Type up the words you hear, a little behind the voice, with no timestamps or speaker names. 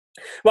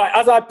Right,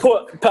 as I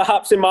put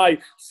perhaps in my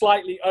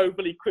slightly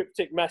overly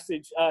cryptic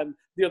message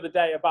the other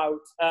day about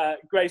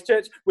Grace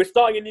Church, we're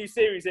starting a new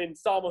series in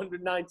Psalm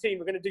 119.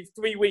 We're going to do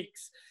 3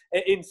 weeks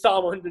in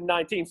Psalm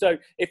 119. So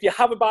if you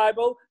have a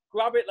Bible,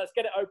 grab it, let's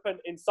get it open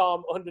in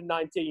Psalm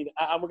 119.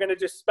 And we're going to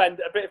just spend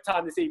a bit of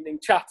time this evening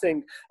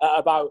chatting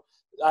about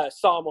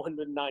Psalm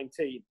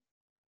 119.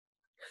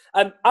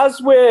 And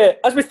as we're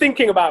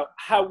thinking about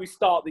how we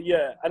start the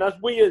year, and as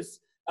we as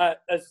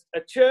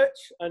a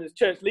church and as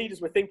church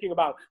leaders, we're thinking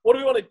about what do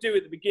we want to do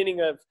at the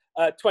beginning of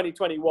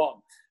 2021.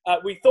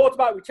 We chatted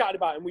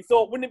about it, and we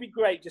thought, wouldn't it be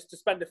great just to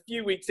spend a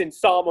few weeks in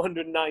Psalm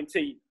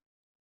 119?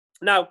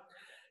 Now,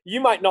 you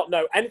might not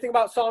know anything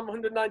about Psalm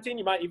 119.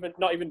 You might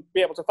not even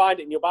be able to find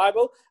it in your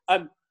Bible.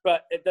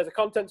 But there's a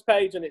contents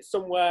page, and it's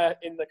somewhere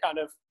in the kind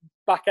of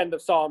back end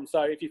of Psalm.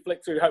 So if you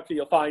flick through, hopefully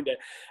you'll find it.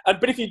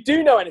 But if you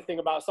do know anything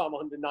about Psalm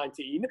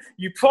 119,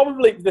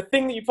 the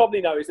thing that you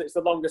probably know is that it's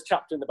the longest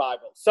chapter in the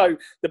Bible. So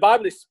the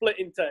Bible is split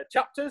into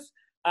chapters,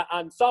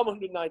 and Psalm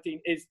 119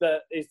 is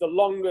the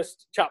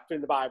longest chapter in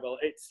the Bible.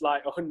 It's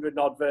like 100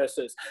 odd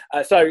verses.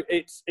 So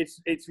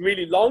it's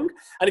really long.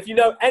 And if you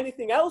know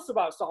anything else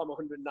about Psalm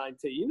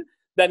 119,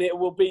 then it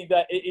will be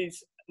that it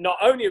is not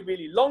only a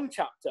really long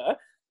chapter,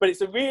 but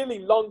it's a really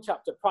long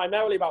chapter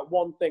primarily about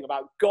one thing,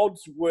 about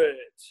God's word.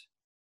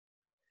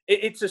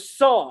 It's a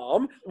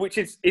psalm, which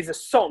is a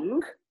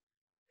song,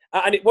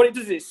 and what it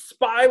does is it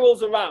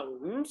spirals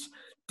around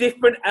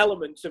different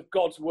elements of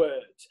God's word,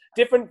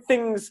 different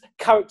things,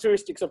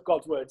 characteristics of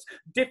God's words,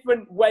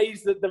 different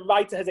ways that the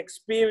writer has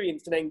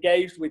experienced and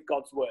engaged with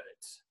God's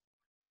words.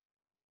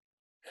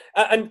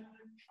 And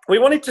we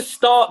wanted to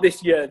start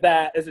this year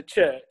there as a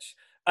church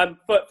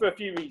for a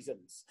few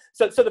reasons.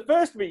 So the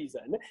first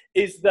reason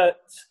is that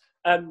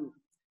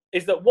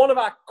one of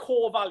our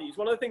core values,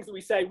 one of the things that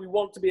we say we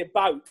want to be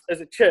about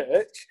as a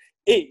church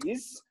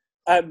is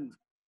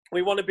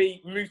we want to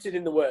be rooted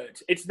in the word.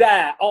 It's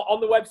there on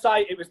the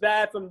website. It was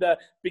there from the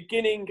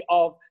beginning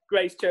of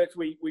Grace Church.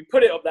 We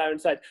put it up there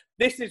and said,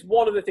 this is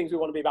one of the things we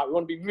want to be about. We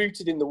want to be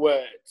rooted in the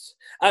words.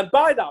 And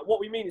by that, what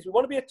we mean is we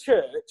want to be a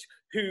church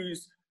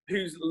whose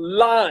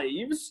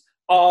lives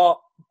are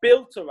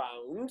built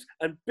around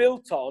and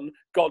built on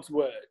God's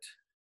word.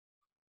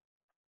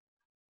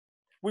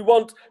 We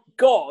want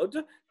God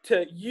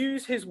to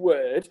use his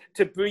word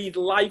to breathe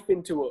life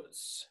into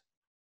us,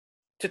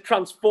 to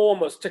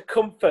transform us, to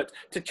comfort,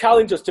 to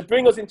challenge us, to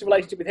bring us into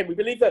relationship with him. We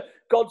believe that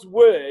God's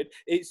word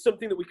is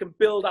something that we can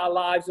build our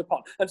lives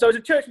upon. And so as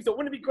a church, we thought,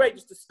 wouldn't it be great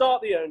just to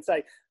start the year and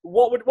say,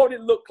 what would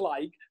it look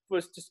like for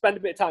us to spend a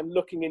bit of time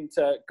looking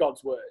into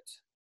God's word?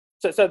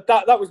 So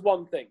that was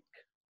one thing.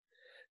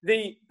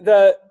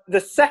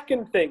 The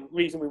second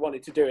reason we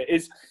wanted to do it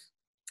is,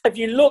 if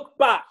you look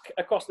back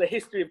across the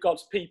history of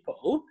God's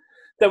people,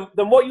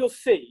 then what you'll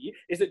see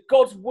is that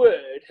God's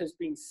word has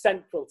been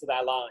central to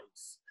their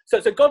lives. So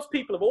God's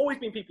people have always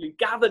been people who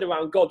gathered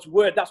around God's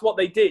word. That's what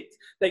they did.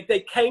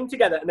 They came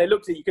together and they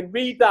looked at it. You can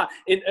read that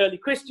in early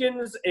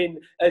Christians,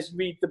 as you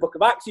read the book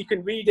of Acts. You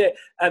can read it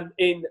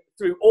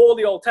through all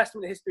the Old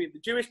Testament history of the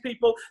Jewish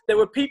people. There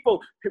were people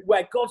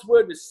where God's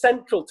word was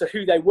central to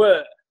who they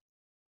were.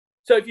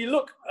 So if you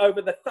look over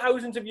the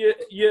thousands of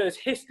years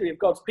history of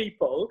God's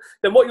people,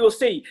 then what you'll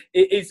see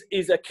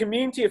is a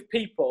community of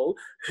people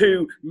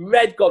who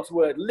read God's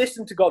word,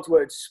 listened to God's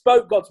word,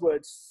 spoke God's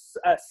word,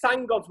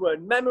 sang God's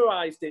word,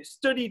 memorized it,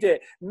 studied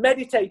it,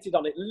 meditated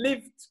on it,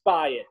 lived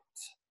by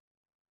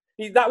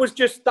it. That's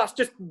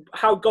just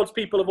how God's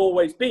people have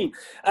always been.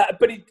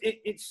 But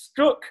it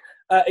struck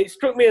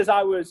me as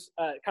I was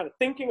kind of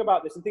thinking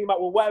about this and thinking about,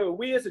 well, where are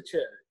we as a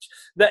church?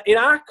 That in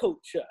our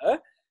culture,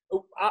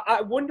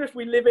 I wonder if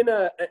we live in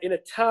a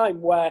time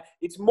where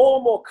it's more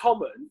and more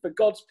common for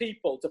God's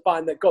people to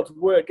find that God's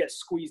word gets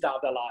squeezed out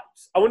of their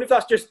lives. I wonder if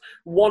that's just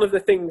one of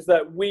the things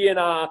that we in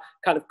our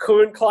kind of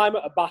current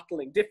climate are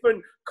battling.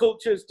 Different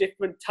cultures,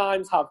 different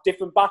times have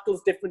different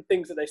battles, different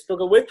things that they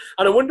struggle with.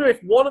 And I wonder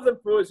if one of them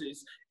for us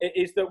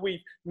is that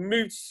we've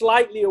moved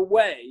slightly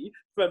away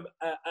from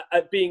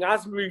being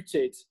as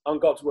rooted on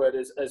God's word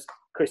as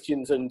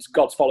Christians and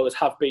God's followers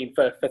have been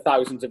for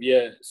thousands of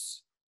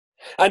years.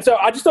 And so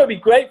I just thought it'd be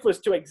great for us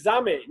to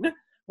examine,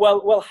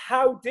 well,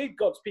 how did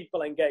God's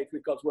people engage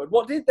with God's word?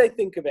 What did they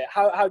think of it?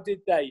 How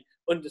did they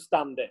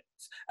understand it?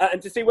 And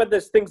to see whether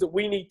there's things that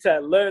we need to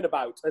learn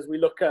about as we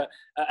look at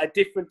a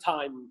different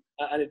time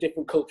and a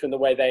different culture and the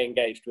way they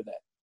engaged with it.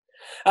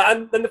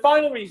 And then the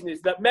final reason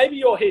is that maybe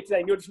you're here today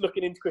and you're just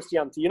looking into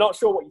Christianity. You're not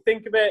sure what you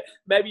think of it.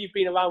 Maybe you've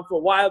been around for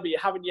a while, but you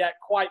haven't yet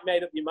quite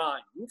made up your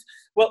mind.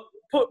 Well,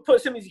 put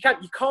it simply as you can.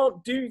 You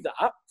can't do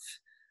that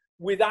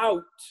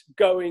without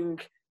going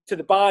to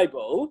the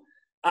Bible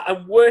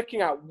and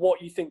working out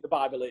what you think the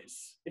Bible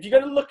is. If you're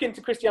going to look into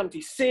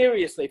Christianity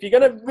seriously, if you're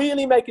going to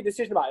really make a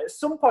decision about it, at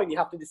some point you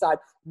have to decide,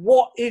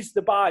 what is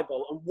the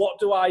Bible and what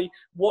do I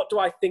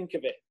think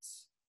of it?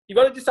 You've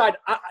got to decide,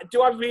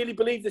 do I really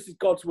believe this is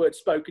God's word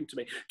spoken to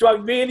me? Do I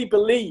really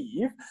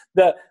believe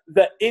that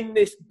in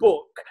this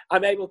book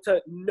I'm able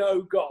to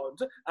know God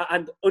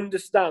and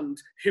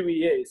understand who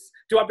he is?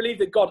 Do I believe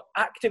that God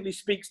actively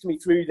speaks to me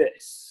through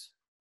this?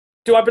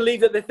 Do I believe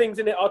that the things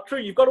in it are true?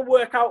 You've got to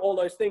work out all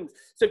those things.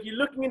 So if you're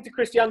looking into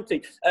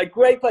Christianity, a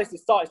great place to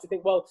start is to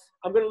think, well,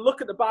 I'm going to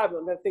look at the Bible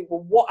and I'm going to think,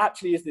 well, what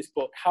actually is this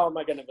book? How am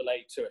I going to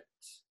relate to it?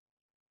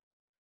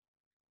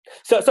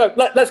 So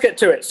let's get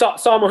to it.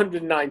 Psalm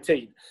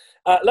 119.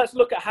 Let's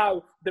look at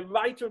how the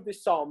writer of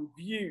this psalm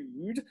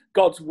viewed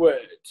God's word.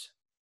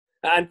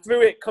 And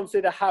through it,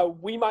 consider how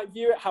we might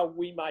view it, how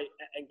we might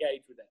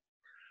engage with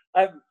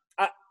it.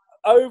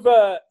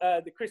 Over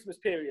the Christmas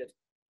period,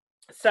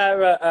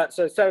 Sarah,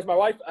 so Sarah's my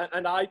wife,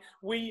 and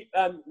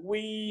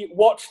we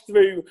watched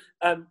through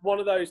one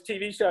of those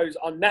TV shows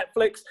on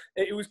Netflix.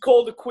 It was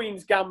called The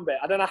Queen's Gambit.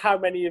 I don't know how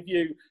many of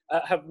you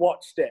have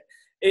watched it.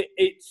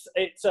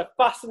 It's a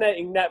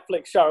fascinating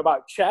Netflix show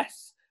about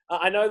chess.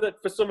 I know that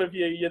for some of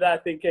you, you're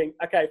there thinking,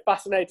 okay,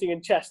 fascinating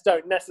and chess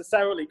don't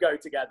necessarily go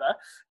together.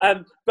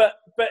 But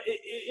it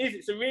is.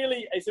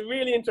 It's a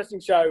really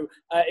interesting show.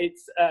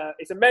 It's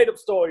a made-up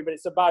story, but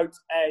it's about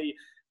a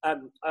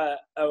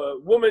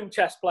woman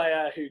chess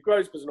player who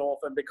grows up as an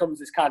orphan, becomes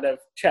this kind of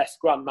chess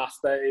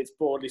grandmaster, is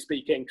broadly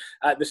speaking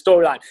the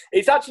storyline.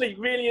 It's actually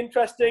really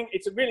interesting.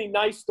 It's a really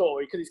nice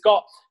story because it's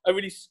got a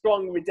really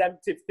strong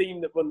redemptive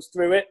theme that runs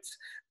through it.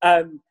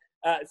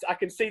 I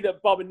can see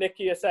that Bob and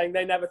Nikki are saying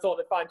they never thought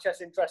they'd find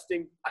chess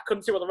interesting. I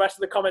couldn't see what the rest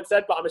of the comments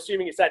said, but I'm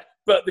assuming it said,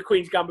 but the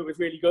Queen's Gambit was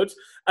really good.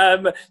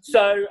 It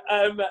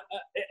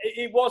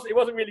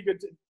was a really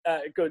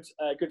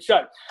good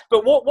show.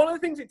 But one of the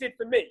things it did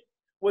for me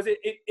was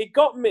it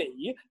got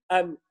me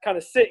kind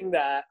of sitting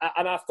there,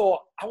 and I thought,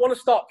 I want to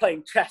start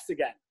playing chess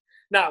again.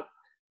 Now,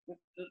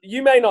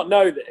 you may not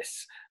know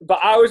this, but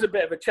I was a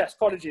bit of a chess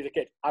prodigy as a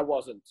kid. I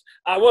wasn't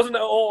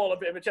at all a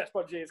bit of a chess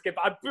prodigy as a kid,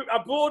 but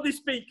I broadly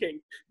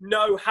speaking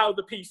know how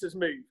the pieces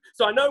move.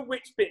 So I know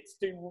which bits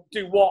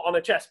do what on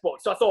a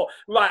chessboard. So I thought,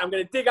 right, I'm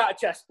going to dig out a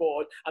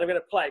chessboard and I'm going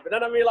to play. But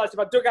then I realized if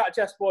I dug out a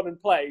chessboard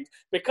and played,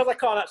 because I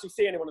can't actually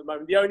see anyone at the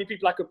moment, the only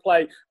people I could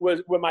play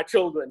were my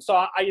children. So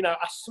I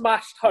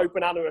smashed Hope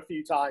and Anna a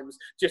few times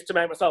just to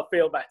make myself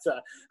feel better,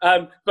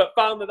 but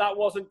found that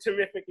wasn't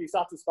terrifically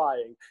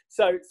satisfying.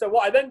 So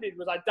what I then did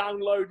was I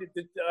downloaded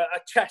a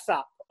chess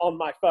app on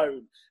my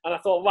phone, and I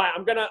thought, right,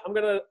 I'm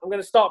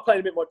gonna start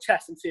playing a bit more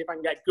chess and see if I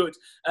can get good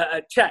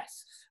at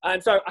chess.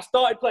 And so I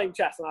started playing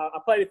chess, and I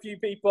played a few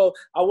people.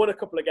 I won a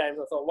couple of games.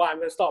 I thought, right, I'm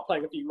going to start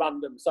playing a few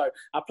randoms. So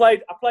I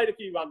played a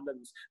few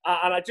randoms,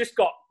 and I just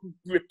got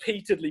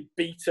repeatedly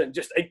beaten,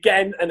 just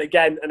again and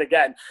again and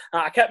again.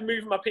 I kept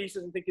moving my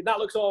pieces and thinking that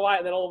looks all right,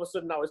 and then all of a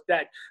sudden I was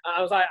dead. And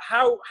I was like,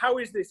 how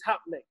is this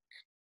happening?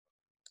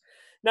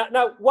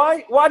 Now,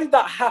 why did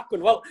that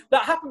happen? Well,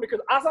 that happened because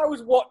as I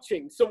was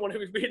watching someone who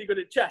was really good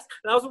at chess,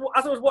 and as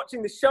I was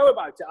watching this show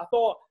about it, I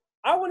thought,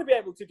 I want to be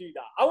able to do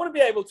that. I want to be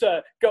able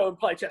to go and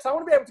play chess. I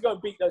want to be able to go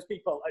and beat those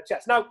people at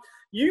chess. Now,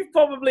 you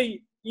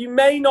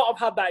may not have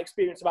had that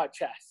experience about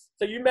chess.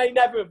 So you may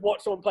never have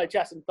watched someone play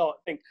chess and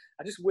think,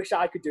 I just wish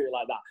I could do it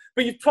like that.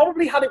 But you've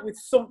probably had it with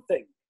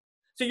something.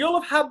 So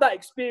you'll have had that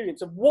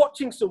experience of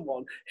watching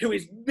someone who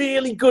is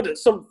really good at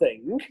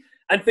something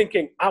and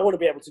thinking, I want to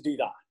be able to do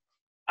that.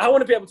 I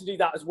want to be able to do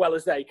that as well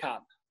as they can.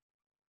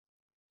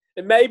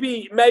 And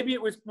maybe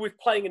it was with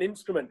playing an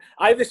instrument.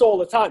 I have this all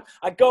the time.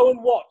 I go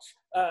and watch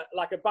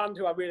like a band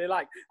who I really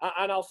like,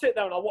 and I'll sit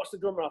there and I'll watch the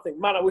drummer and I'll think,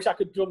 man, I wish I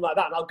could drum like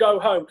that. And I'll go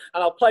home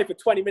and I'll play for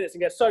 20 minutes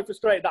and get so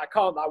frustrated that I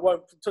can't, that I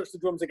won't touch the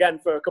drums again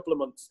for a couple of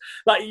months.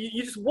 Like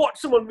you just watch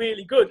someone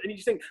really good and you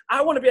just think,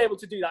 I want to be able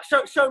to do that.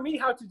 Show me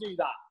how to do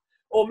that.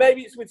 Or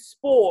maybe it's with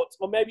sport,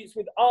 or maybe it's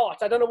with art.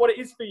 I don't know what it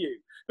is for you.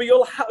 But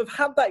you'll have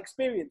had that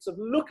experience of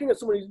looking at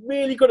someone who's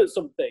really good at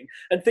something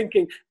and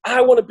thinking,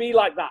 I want to be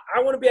like that.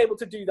 I want to be able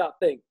to do that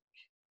thing.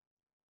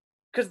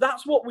 Because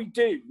that's what we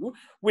do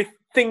with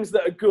things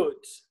that are good.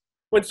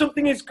 When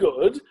something is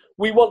good,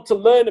 we want to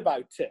learn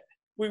about it.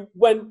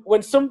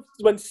 When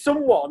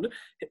someone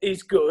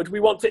is good,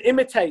 we want to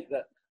imitate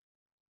them.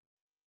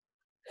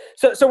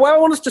 So where I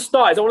want us to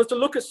start is I want us to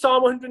look at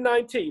Psalm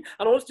 119, and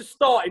I want us to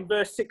start in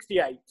verse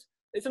 68.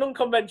 It's an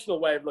unconventional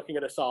way of looking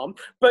at a psalm,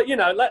 but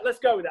let's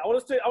go with it. I want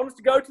us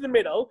to go to the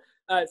middle,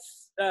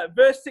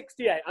 verse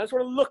 68. I just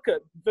want to look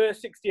at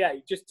verse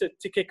 68 just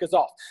to kick us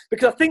off,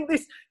 because I think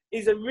this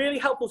is a really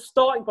helpful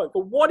starting point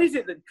for what is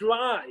it that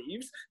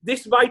drives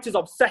this writer's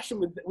obsession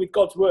with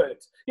God's word.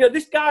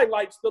 This guy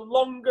writes the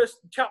longest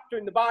chapter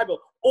in the Bible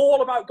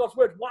all about God's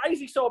word. Why is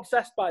he so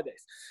obsessed by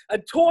this?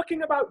 And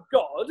talking about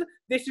God,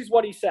 this is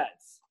what he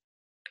says.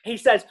 He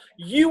says,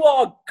 you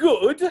are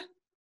good,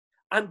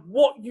 and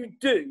what you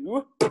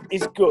do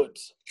is good.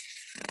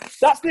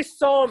 That's this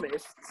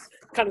psalmist's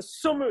kind of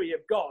summary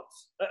of God,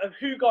 of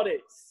who God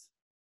is.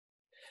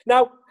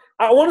 Now,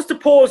 I want us to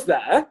pause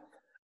there,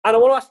 and I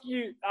want to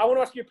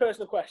ask you a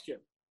personal question.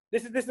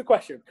 This is the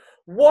question.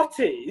 What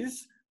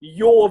is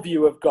your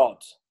view of God?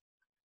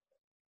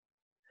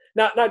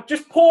 Now,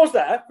 just pause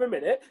there for a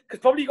minute, because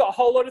probably you've got a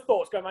whole load of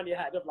thoughts going on in your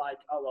head of like,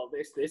 oh, well,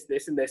 this,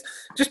 and this.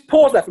 Just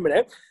pause there for a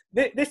minute.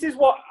 This is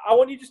what I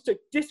want you just to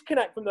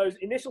disconnect from those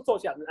initial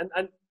thoughts you had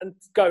and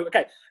go,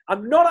 okay,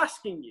 I'm not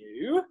asking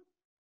you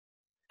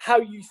how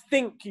you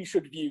think you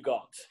should view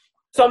God.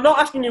 So I'm not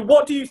asking you,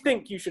 what do you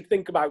think you should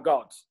think about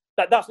God?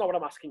 That's not what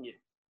I'm asking you.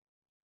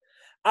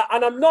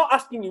 And I'm not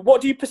asking you, what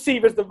do you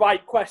perceive as the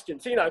right question?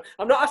 So,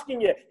 I'm not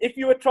asking you, if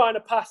you were trying to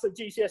pass a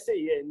GCSE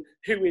in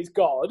who is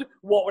God,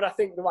 what would I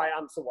think the right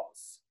answer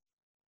was?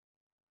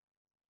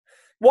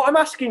 What I'm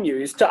asking you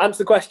is to answer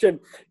the question,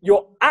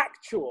 your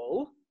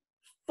actual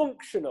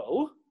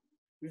functional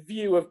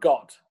view of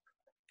God.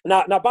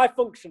 Now by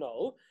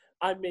functional,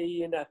 I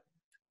mean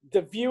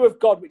the view of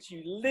God which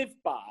you live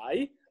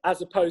by,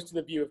 as opposed to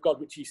the view of God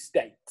which you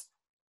state.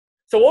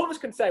 So all of us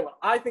can say, well,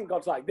 I think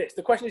God's like this.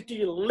 The question is, do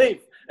you live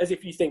as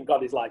if you think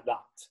God is like that?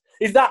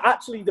 Is that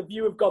actually the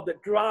view of God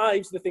that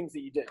drives the things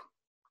that you do?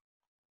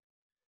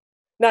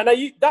 Now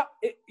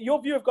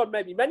your view of God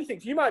may be many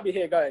things. You might be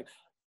here going,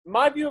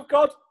 my view of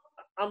God,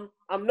 I'm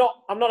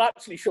not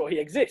actually sure he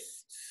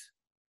exists.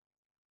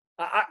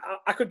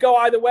 I could go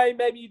either way.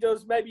 Maybe he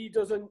does, maybe he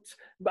doesn't,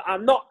 but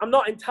I'm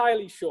not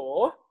entirely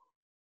sure.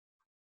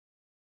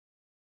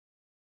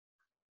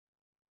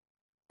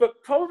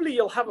 But probably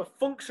you'll have a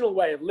functional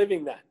way of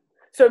living then.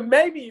 So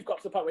maybe you've got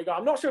to the point where you go,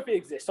 I'm not sure if he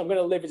exists, so I'm going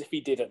to live as if he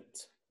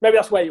didn't. Maybe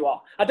that's where you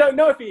are. I don't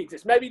know if he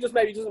exists. Maybe he does,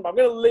 maybe he doesn't, but I'm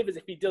going to live as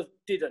if he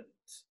didn't.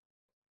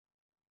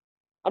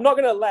 I'm not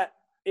going to let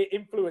it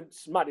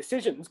influence my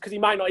decisions because he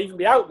might not even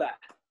be out there.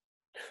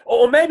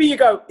 Or maybe you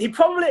go, he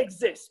probably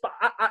exists, but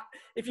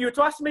if you were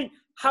to ask me,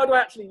 how do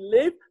I actually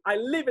live? I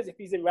live as if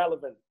he's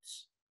irrelevant.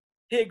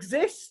 He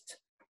exists,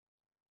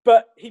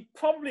 but he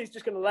probably is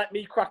just going to let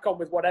me crack on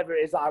with whatever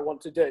it is that I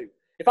want to do.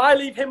 If I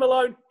leave him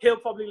alone, he'll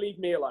probably leave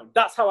me alone.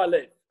 That's how I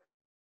live.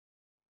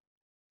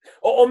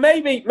 Or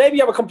maybe you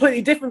have a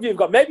completely different view of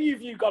God. Maybe you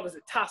view God as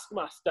a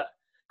taskmaster.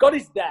 God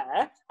is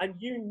there, and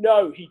you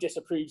know he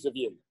disapproves of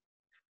you.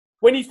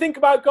 When you think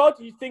about God,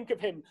 you think of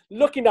him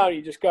looking down at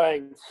you just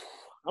going,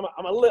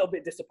 I'm a little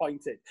bit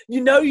disappointed.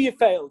 You know you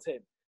failed him.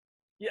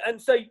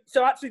 And so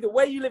actually the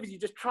way you live is you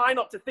just try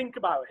not to think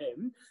about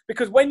him,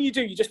 because when you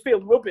do, you just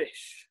feel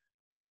rubbish.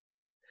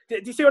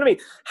 Do you see what I mean?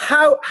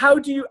 How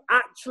do you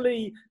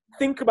actually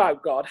think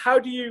about God?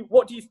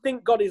 What do you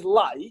think God is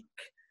like?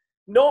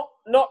 Not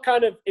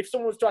kind of if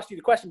someone was to ask you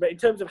the question, but in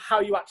terms of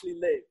how you actually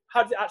live.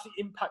 How does it actually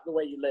impact the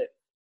way you live?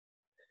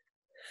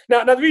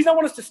 Now the reason I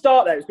want us to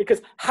start there is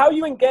because how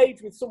you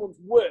engage with someone's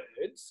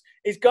words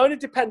is going to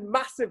depend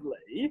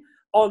massively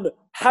on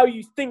how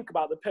you think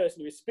about the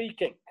person who is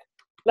speaking.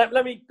 Let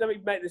me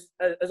make this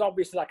as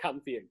obvious as I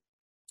can for you.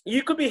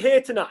 You could be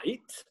here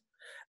tonight,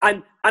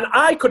 and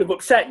I could have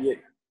upset you.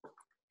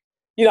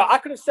 I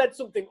could have said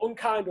something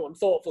unkind or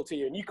unthoughtful to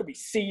you, and you could be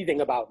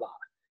seething about that.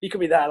 You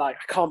could be there like,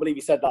 I can't believe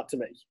you said that to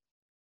me.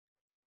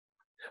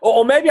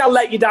 Or maybe I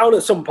let you down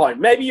at some point.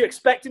 Maybe you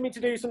expected me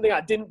to do something,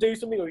 I didn't do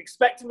something, or you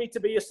expected me to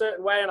be a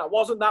certain way, and I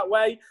wasn't that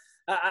way,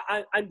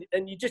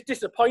 and you're just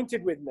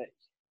disappointed with me.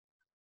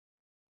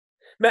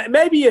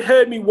 Maybe you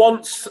heard me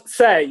once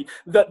say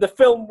that the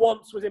film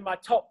Once was in my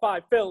top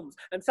 5 films,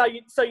 and so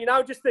you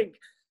now just think,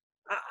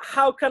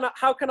 how can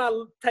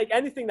I take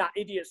anything that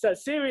idiot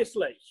says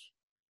seriously?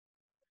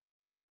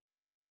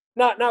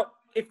 Now,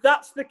 if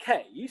that's the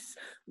case,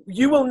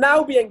 you will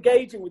now be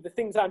engaging with the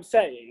things I'm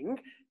saying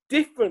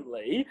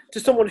differently to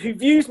someone who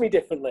views me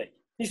differently.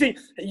 You see,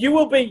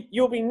 you'll be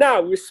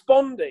now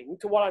responding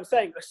to what I'm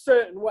saying a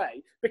certain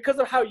way because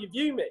of how you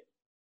view me.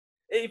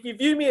 If you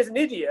view me as an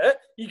idiot,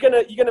 you're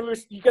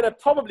gonna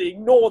probably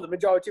ignore the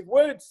majority of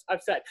words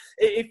I've said.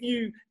 If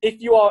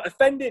you are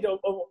offended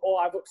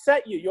or I've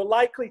upset you, you're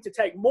likely to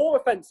take more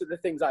offense at the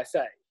things I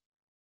say.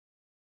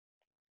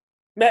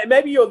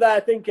 Maybe you're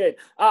there thinking,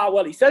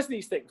 well, he says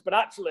these things, but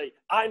actually,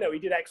 I know he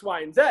did X,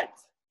 Y, and Z.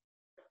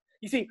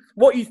 You see,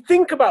 what you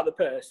think about the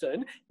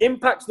person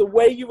impacts the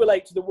way you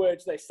relate to the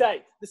words they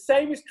say. The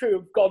same is true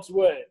of God's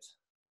word.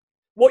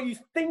 What you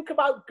think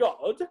about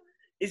God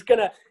is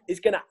gonna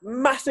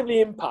massively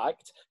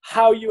impact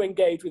how you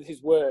engage with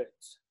his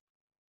words.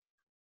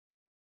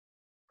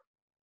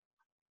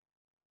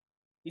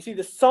 You see,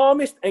 the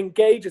psalmist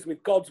engages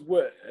with God's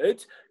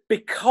word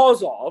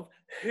because of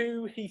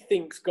who he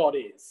thinks God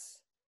is.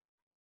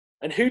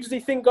 And who does he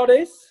think God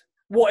is?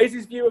 What is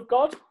his view of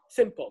God?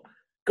 Simple.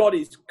 God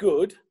is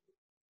good,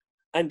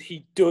 and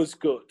he does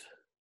good.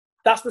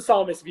 That's the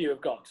psalmist's view of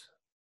God.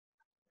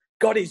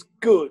 God is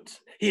good.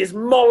 He is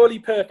morally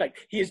perfect.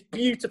 He is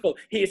beautiful.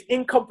 He is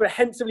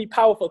incomprehensibly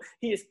powerful.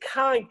 He is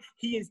kind.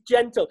 He is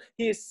gentle.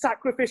 He is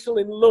sacrificial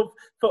in love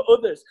for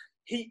others.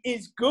 He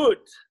is good.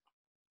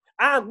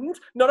 And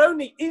not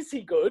only is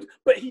he good,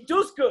 but he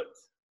does good.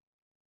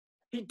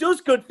 He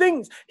does good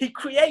things. He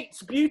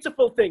creates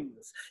beautiful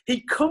things.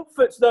 He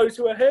comforts those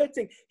who are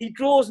hurting. He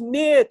draws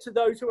near to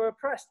those who are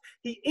oppressed.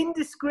 He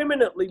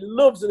indiscriminately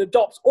loves and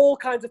adopts all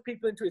kinds of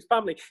people into his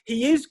family.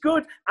 He is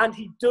good and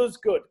he does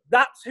good.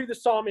 That's who the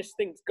psalmist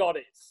thinks God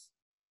is.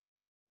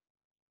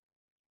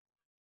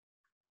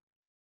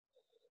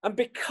 And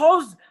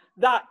because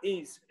that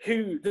is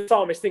who the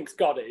psalmist thinks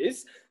God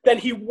is, then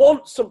he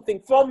wants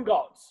something from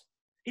God.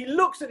 He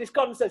looks at this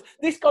God and says,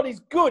 this God is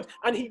good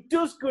and he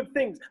does good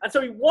things. And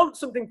so he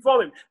wants something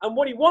from him. And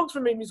what he wants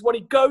from him is what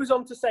he goes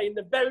on to say in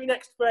the very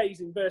next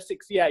phrase in verse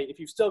 68, if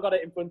you've still got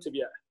it in front of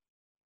you.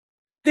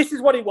 This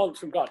is what he wants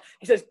from God.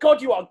 He says,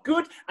 God, you are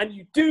good and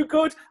you do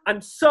good,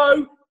 and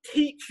so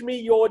teach me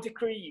your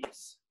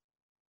decrees.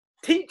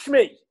 Teach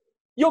me.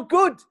 You're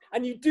good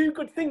and you do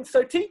good things,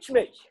 so teach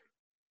me.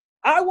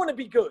 I want to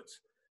be good.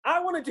 I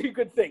want to do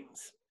good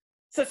things.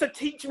 So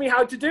teach me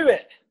how to do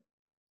it.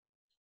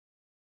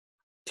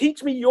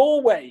 Teach me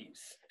your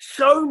ways.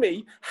 Show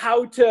me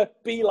how to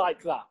be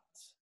like that.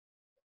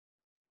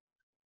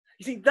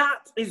 You see,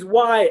 that is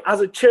why,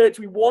 as a church,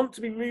 we want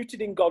to be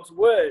rooted in God's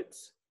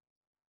words.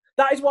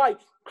 That is why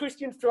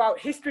Christians throughout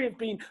history have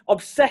been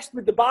obsessed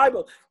with the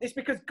Bible. It's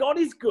because God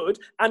is good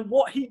and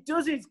what he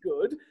does is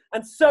good.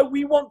 And so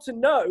we want to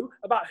know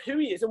about who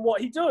he is and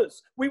what he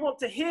does. We want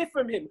to hear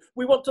from him.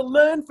 We want to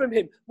learn from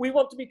him. We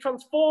want to be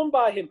transformed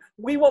by him.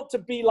 We want to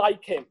be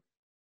like him.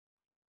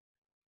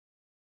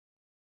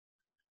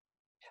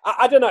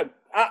 I don't know.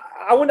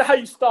 I wonder how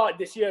you started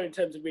this year in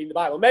terms of reading the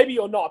Bible. Maybe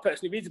you're not a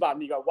person who reads the Bible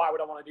and you go, why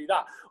would I want to do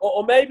that?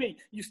 Or maybe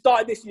you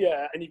started this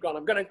year and you've gone,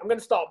 I'm going to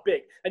start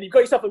big. And you've got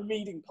yourself a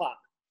reading plan.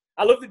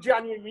 I love the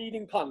January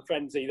reading plan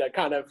frenzy that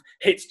kind of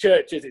hits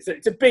churches.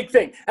 It's a big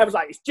thing. Everyone's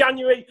like, it's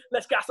January,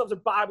 let's get ourselves a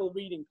Bible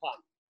reading plan.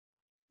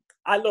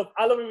 I love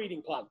a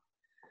reading plan.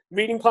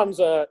 Reading plans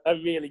are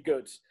really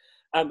good.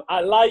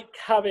 I like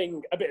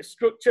having a bit of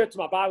structure to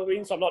my Bible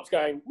reading, so I'm not just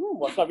going,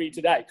 what should I read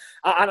today?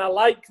 And I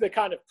like the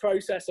kind of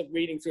process of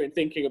reading through and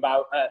thinking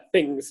about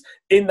things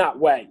in that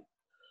way.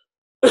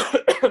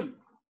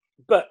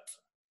 But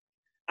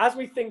as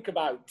we think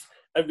about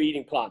a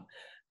reading plan,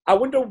 I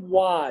wonder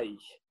why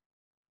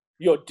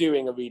you're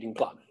doing a reading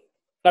plan.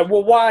 Like,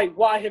 well,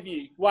 why have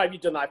you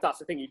done that if that's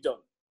the thing you've done?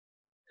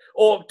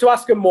 Or to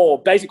ask a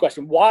more basic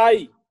question,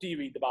 why do you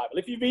read the Bible?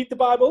 If you read the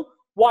Bible,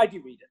 why do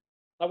you read it?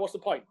 Like, what's the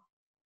point?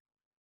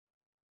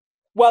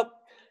 Well,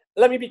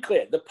 let me be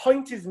clear. The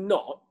point is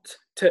not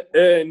to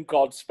earn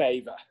God's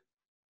favor.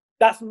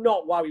 That's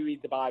not why we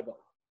read the Bible.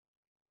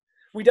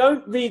 We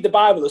don't read the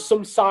Bible as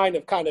some sign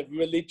of kind of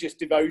religious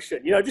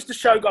devotion, just to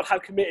show God how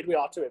committed we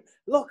are to him.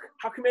 Look,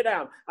 how committed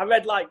I am. I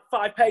read like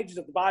 5 pages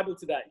of the Bible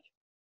today.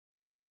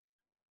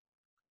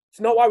 It's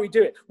not why we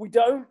do it. We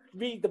don't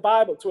read the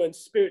Bible to earn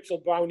spiritual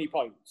brownie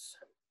points.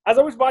 As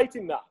I was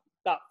writing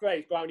that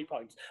phrase, brownie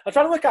points, I was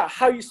trying to work out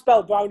how you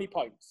spell brownie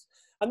points.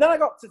 And then I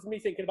got to me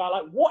thinking about,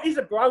 like, what is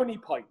a brownie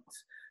point?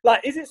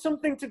 Like, is it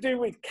something to do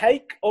with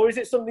cake, or is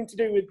it something to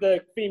do with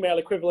the female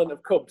equivalent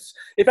of cubs?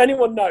 If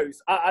anyone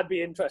knows, I'd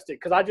be interested,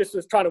 because I just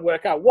was trying to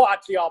work out what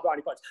actually are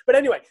brownie points. But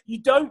anyway,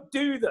 you don't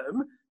do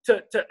them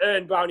to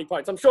earn brownie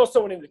points. I'm sure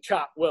someone in the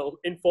chat will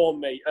inform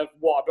me of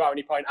what a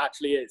brownie point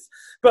actually is.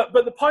 But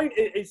the point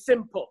is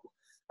simple.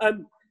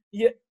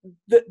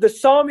 The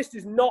psalmist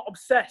is not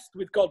obsessed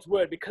with God's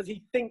word because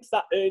he thinks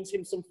that earns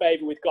him some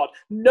favor with God.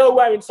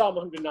 Nowhere in Psalm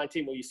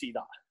 119 will you see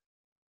that.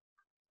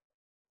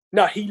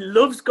 No, he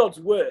loves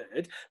God's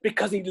word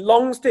because he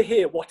longs to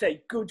hear what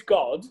a good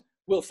God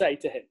will say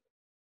to him.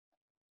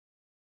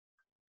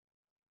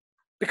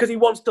 Because he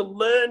wants to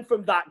learn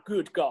from that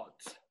good God.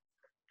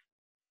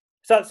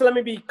 So let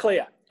me be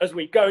clear as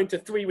we go into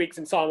 3 weeks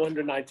in Psalm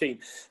 119.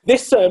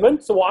 This sermon,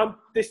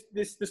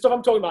 the stuff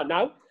I'm talking about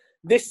now,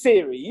 this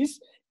series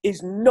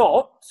is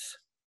not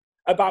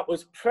about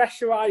us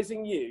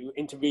pressurizing you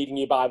into reading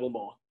your Bible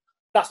more.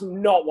 That's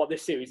not what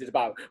this series is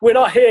about. We're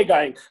not here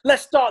going,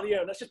 let's start the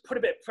year, let's just put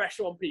a bit of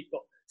pressure on people.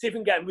 See if we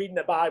can get them reading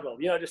the Bible.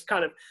 Just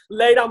kind of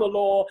lay down the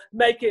law,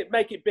 make it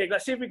big.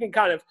 Let's see if we can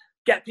kind of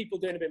get people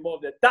doing a bit more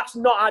of it. That's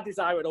not our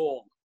desire at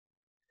all.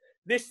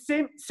 This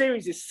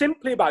series is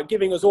simply about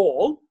giving us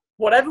all,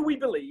 whatever we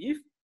believe,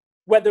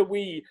 whether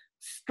we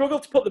struggle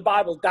to put the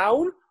Bible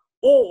down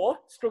or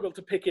struggle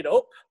to pick it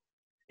up,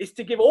 is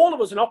to give all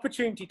of us an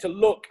opportunity to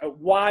look at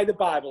why the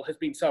Bible has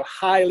been so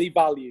highly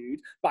valued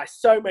by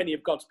so many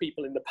of God's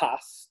people in the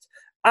past,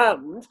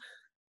 and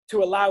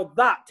to allow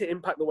that to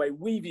impact the way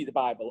we view the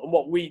Bible and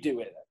what we do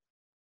with it.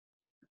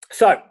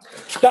 So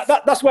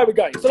that's where we're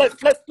going. So let's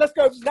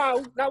go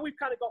now. Now we've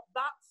kind of got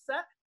that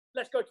set.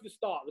 Let's go to the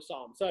start of the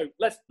psalm. So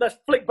let's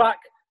flick back.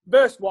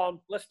 Verse 1.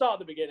 Let's start at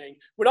the beginning.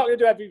 We're not going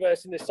to do every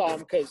verse in this psalm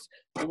because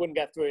we wouldn't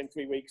get through it in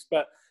 3 weeks.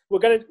 But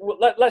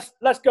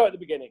let's go at the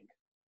beginning.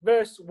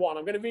 Verse 1.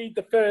 I'm going to read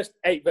the first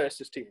 8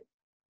 verses to you.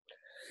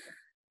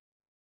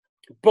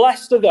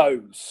 Blessed are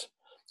those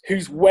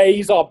whose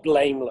ways are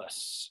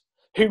blameless,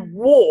 who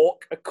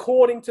walk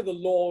according to the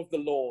law of the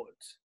Lord.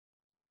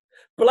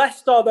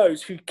 Blessed are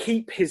those who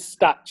keep his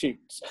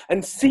statutes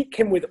and seek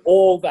him with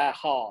all their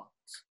heart.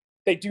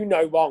 They do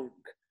no wrong,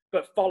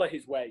 but follow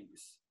his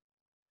ways.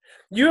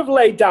 You have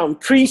laid down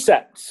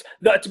precepts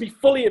that are to be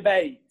fully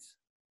obeyed.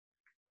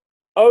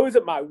 Oh,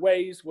 that my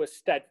ways were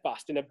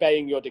steadfast in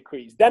obeying your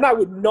decrees. Then I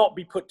would not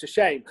be put to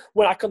shame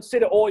when I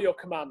consider all your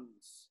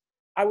commands.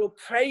 I will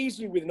praise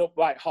you with an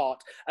upright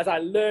heart as I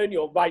learn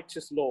your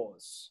righteous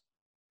laws.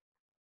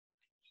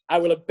 I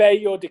will obey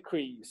your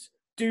decrees.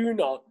 Do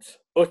not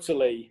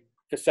utterly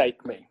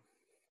forsake me.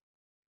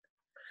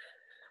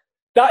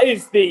 That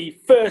is the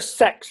first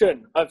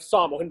section of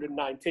Psalm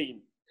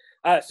 119.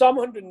 Psalm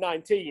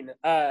 119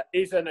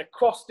 is an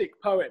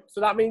acrostic poem. So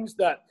that means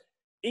that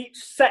each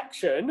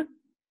section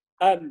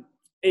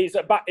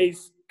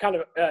is kind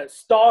of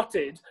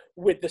started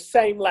with the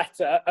same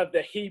letter of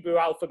the Hebrew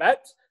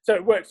alphabet. So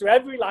it works through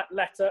every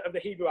letter of the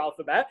Hebrew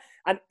alphabet,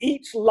 and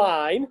each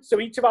line, so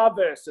each of our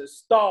verses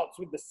starts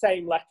with the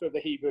same letter of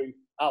the Hebrew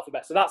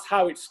alphabet. So that's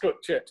how it's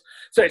structured.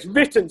 So it's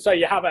written, so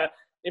you have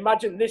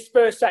imagine this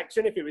first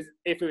section, if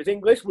it was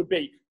English, would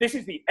be, this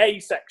is the A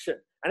section,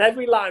 and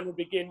every line would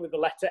begin with the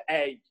letter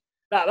A.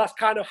 That's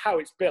kind of how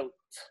it's built.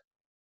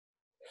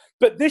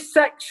 But this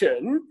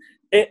section,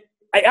 it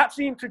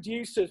actually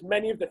introduces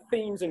many of the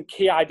themes and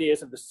key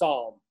ideas of the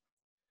psalm.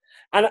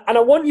 And I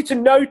want you to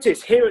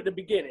notice here at the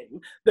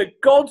beginning that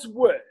God's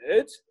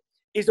word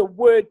is a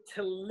word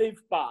to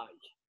live by.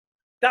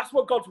 That's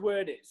what God's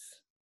word is.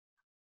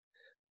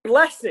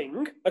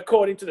 Blessing,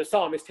 according to the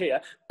psalmist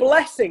here,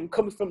 blessing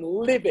comes from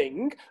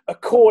living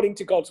according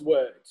to God's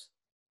word.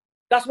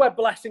 That's where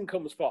blessing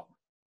comes from.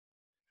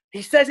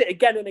 He says it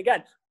again and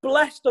again.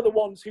 Blessed are the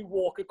ones who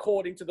walk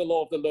according to the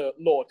law of the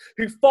Lord,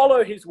 who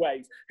follow his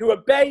ways, who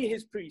obey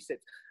his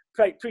precepts,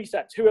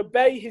 who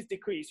obey his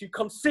decrees, who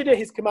consider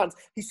his commands.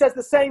 He says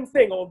the same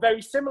thing or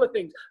very similar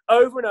things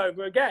over and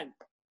over again.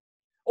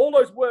 All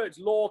those words,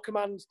 law,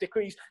 commands,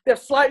 decrees, they have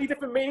slightly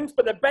different meanings,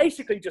 but they're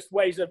basically just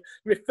ways of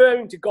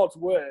referring to God's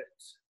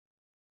words.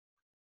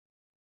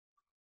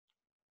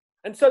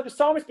 And so the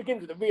psalmist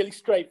begins with a really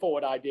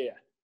straightforward idea.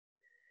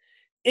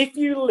 If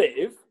you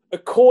live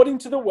according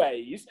to the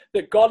ways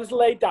that God has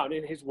laid down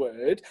in his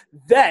word,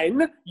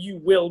 then you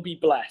will be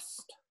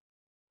blessed.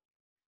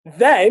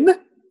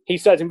 Then, he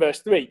says in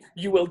verse 3,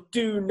 you will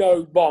do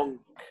no wrong.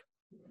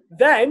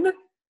 Then,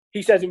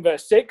 he says in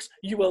verse 6,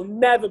 you will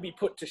never be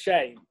put to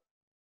shame.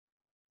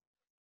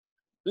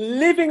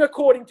 Living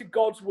according to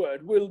God's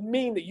word will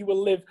mean that you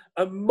will live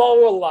a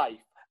moral life,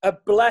 a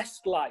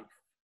blessed life.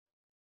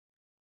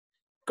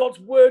 God's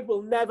word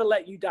will never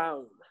let you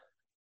down.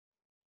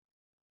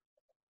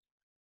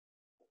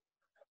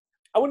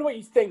 I wonder what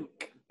you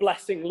think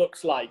blessing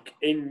looks like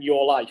in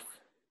your life.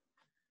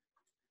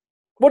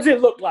 What does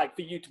it look like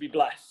for you to be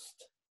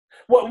blessed?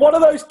 What are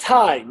those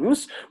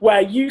times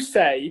where you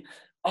say,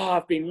 oh,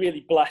 I've been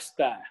really blessed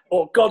there,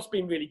 or God's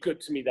been really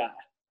good to me there?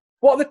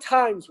 What are the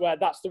times where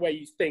that's the way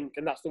you think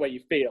and that's the way you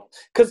feel?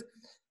 Because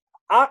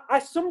I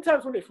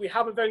sometimes wonder if we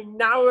have a very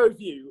narrow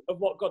view of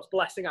what God's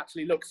blessing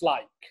actually looks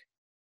like.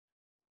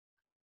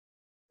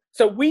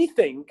 So we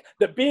think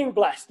that being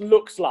blessed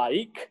looks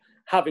like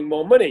having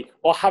more money,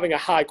 or having a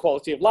high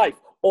quality of life,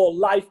 or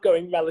life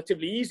going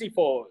relatively easy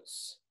for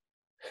us.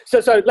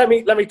 So let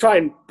me try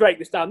and break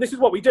this down. This is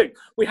what we do.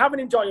 We have an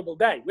enjoyable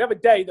day. We have a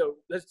day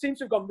that seems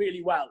to have gone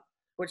really well.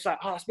 We're just like,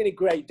 oh, it's been a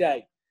great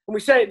day. And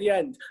we say at the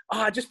end, oh,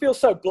 I just feel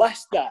so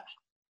blessed there.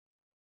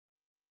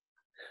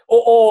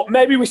 Or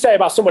maybe we say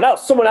about someone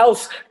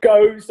else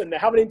goes and they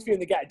have an interview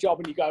and they get a job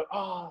and you go,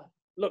 oh,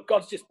 look,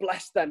 God's just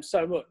blessed them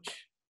so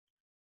much.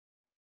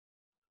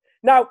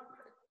 Now,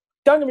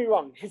 don't get me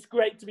wrong, it's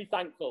great to be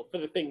thankful for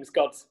the things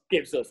God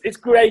gives us. It's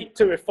great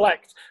to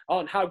reflect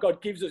on how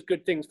God gives us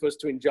good things for us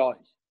to enjoy.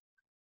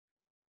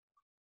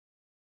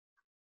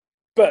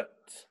 But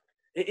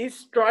it is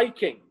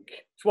striking.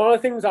 It's one of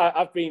the things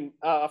I've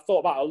thought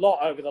about a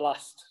lot over the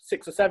last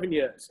 6 or 7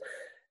 years.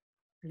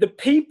 The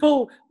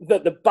people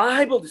that the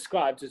Bible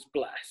describes as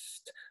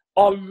blessed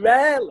are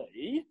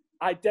rarely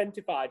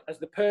identified as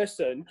the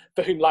person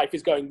for whom life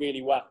is going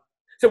really well.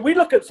 So we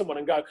look at someone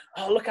and go,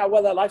 oh, look how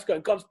well their life's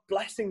going. God's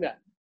blessing them.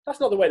 That's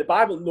not the way the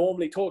Bible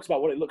normally talks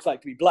about what it looks like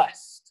to be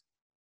blessed.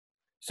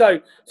 So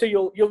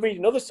you'll read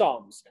in other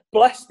Psalms,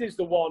 blessed is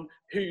the one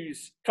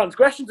whose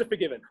transgressions are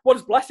forgiven. What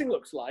does blessing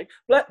look like?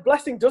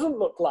 Blessing doesn't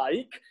look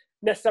like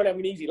necessarily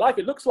having an easy life.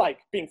 It looks like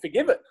being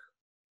forgiven.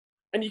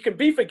 And you can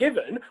be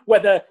forgiven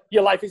whether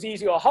your life is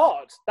easy or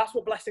hard. That's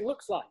what blessing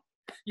looks like.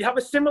 You have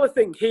a similar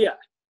thing here.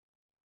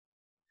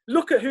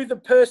 Look at who the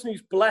person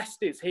who's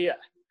blessed is here.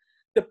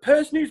 The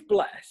person who's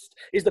blessed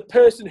is the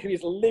person who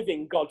is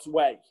living God's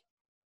way.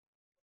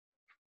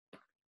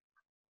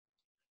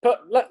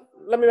 But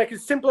let me make it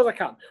as simple as I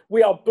can.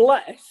 We are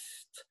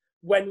blessed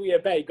when we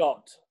obey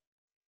God.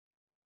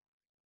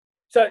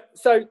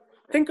 So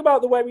think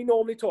about the way we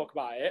normally talk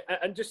about it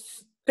and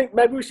just think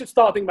maybe we should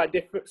start thinking about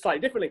it slightly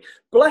differently.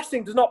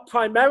 Blessing does not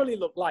primarily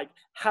look like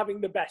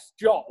having the best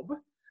job.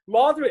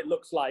 Rather, it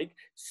looks like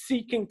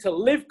seeking to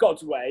live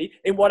God's way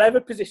in whatever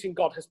position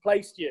God has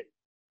placed you.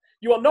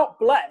 You are not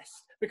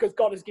blessed because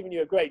God has given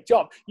you a great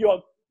job. You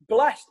are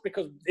blessed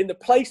because in the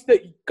place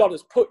that God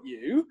has put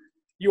you,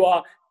 you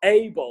are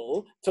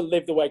able to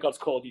live the way God's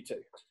called you to.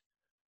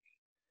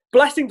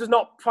 Blessing does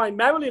not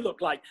primarily look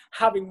like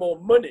having more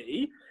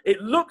money.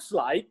 It looks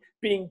like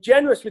being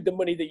generous with the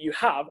money that you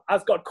have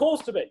as God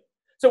calls to be.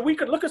 So we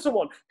could look at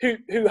someone who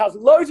has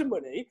loads of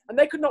money and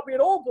they could not be at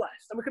all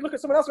blessed. And we could look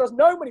at someone else who has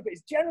no money but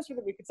is generous with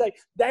it. We could say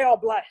they are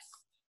blessed.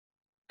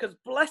 Because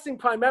blessing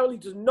primarily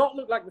does not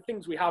look like the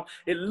things we have.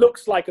 It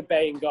looks like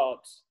obeying God.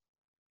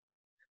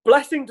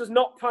 Blessing does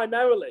not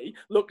primarily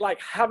look like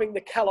having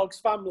the Kellogg's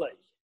family.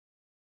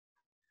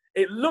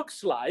 It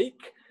looks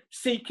like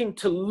seeking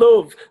to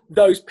love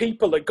those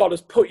people that God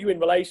has put you in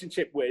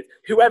relationship with,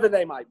 whoever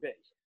they might be.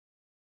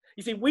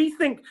 You see, we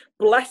think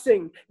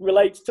blessing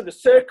relates to the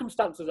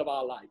circumstances of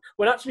our life,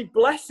 when actually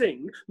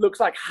blessing looks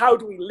like how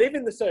do we live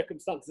in the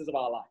circumstances of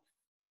our life.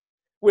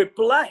 We're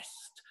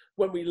blessed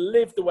when we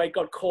live the way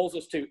God calls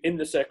us to in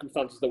the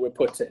circumstances that we're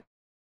put in.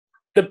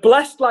 The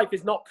blessed life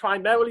is not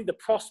primarily the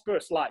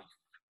prosperous life.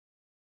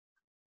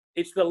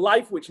 It's the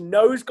life which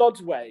knows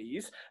God's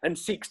ways and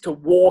seeks to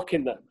walk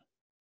in them.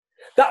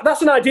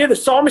 That's an idea the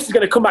psalmist is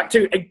going to come back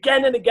to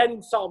again and again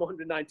in Psalm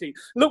 119.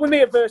 Look with me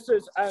at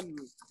verses...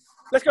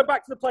 let's go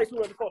back to the place we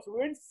were before. So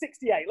we're in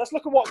 68. Let's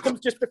look at what comes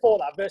just before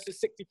that, verses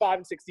 65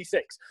 and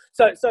 66.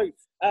 So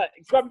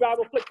grab your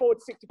Bible, flick forward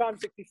to 65 and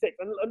 66,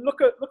 and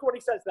look at what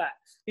he says there.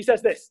 He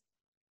says this.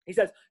 He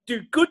says,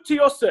 "Do good to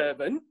your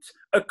servant,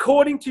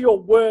 according to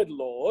your word,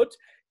 Lord.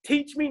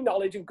 Teach me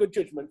knowledge and good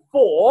judgment,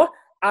 for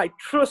I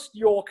trust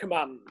your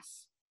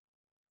commands."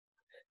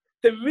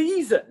 The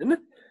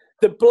reason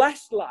the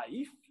blessed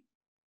life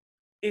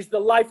is the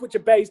life which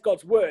obeys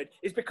God's word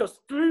is because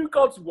through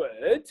God's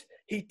word,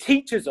 he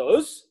teaches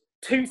us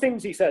two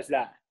things. He says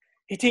there.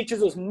 He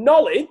teaches us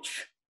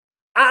knowledge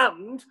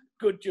and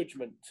good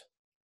judgment.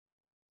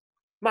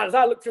 Man, as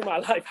I look through my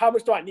life, how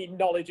much do I need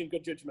knowledge and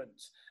good judgment?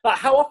 Like,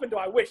 how often do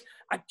I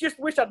just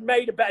wish I'd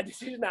made a better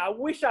decision there. I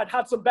wish I'd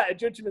had some better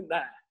judgment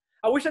there.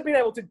 I wish I'd been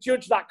able to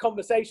judge that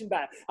conversation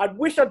better. I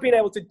wish I'd been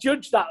able to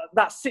judge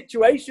that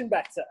situation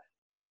better.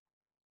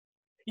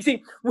 You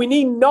see, we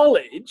need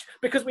knowledge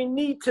because we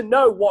need to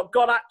know what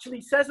God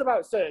actually says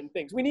about certain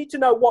things. We need to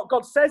know what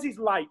God says is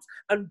right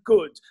and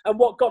good and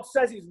what God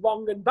says is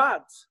wrong and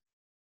bad.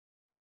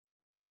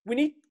 We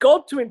need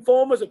God to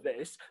inform us of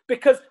this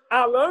because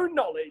our own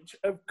knowledge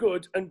of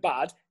good and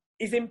bad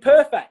is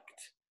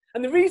imperfect.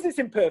 And the reason it's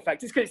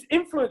imperfect is because it's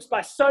influenced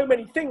by so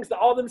many things that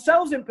are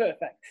themselves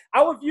imperfect.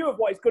 Our view of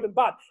what is good and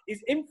bad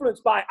is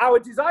influenced by our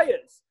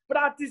desires, but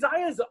our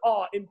desires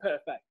are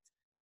imperfect.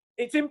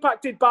 It's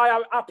impacted by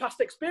our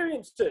past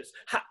experiences.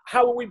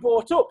 How are we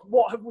brought up?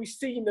 What have we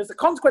seen as a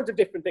consequence of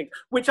different things,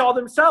 which are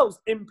themselves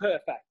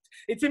imperfect?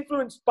 It's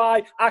influenced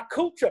by our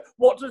culture.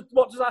 What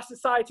does our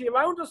society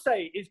around us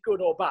say is good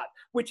or bad,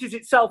 which is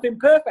itself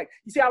imperfect?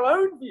 You see, our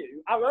own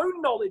view, our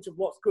own knowledge of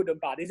what's good and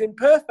bad is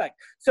imperfect.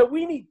 So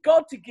we need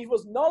God to give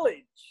us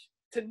knowledge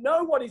to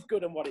know what is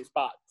good and what is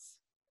bad.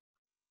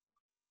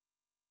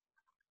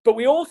 But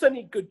we also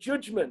need good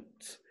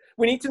judgment.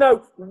 We need to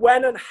know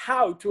when and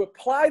how to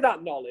apply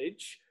that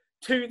knowledge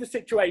to the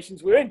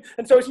situations we're in.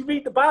 And so as you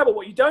read the Bible,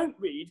 what you don't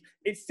read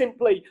is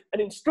simply an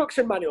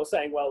instruction manual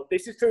saying, well,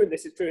 this is true and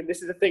this is true and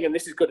this is a thing and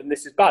this is good and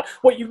this is bad.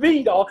 What you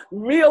read are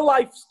real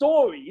life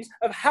stories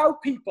of how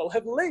people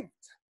have lived.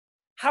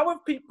 How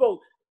have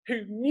people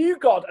who knew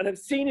God and have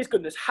seen his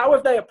goodness, how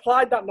have they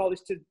applied that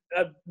knowledge to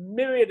a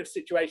myriad of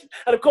situations?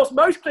 And of course,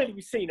 most clearly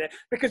we've seen it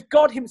because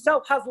God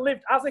himself has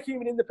lived as a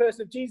human in the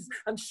person of Jesus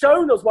and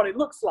shown us what it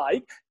looks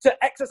like to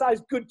exercise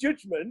good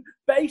judgment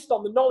based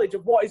on the knowledge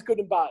of what is good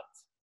and bad.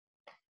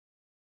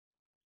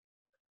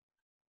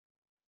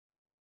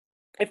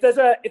 If there's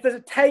a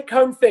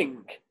take-home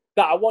thing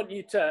that I want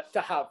you to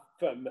have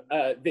from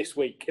this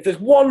week, if there's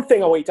one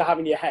thing I want you to have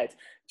in your head,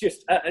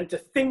 just and to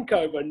think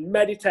over and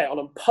meditate on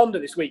and ponder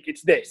this week,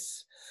 it's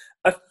this: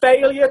 a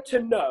failure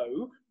to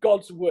know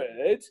God's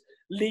word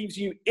leaves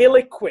you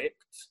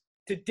ill-equipped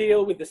to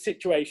deal with the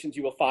situations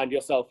you will find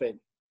yourself in.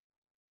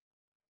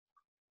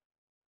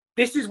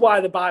 This is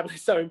why the Bible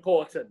is so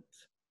important,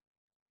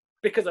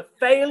 because a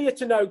failure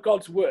to know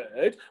God's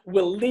word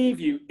will leave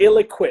you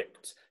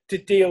ill-equipped to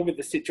deal with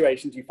the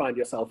situations you find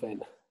yourself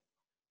in.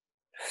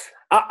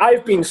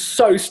 I've been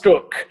so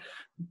struck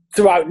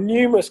throughout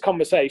numerous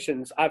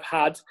conversations I've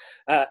had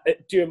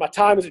during my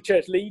time as a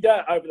church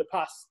leader over the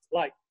past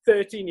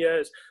 13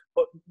 years,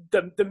 but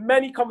the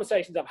many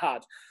conversations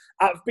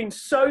I've been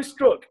so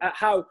struck at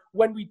how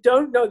when we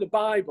don't know the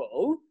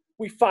Bible,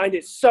 we find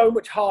it so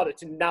much harder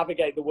to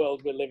navigate the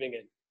world we're living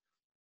in.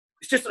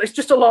 It's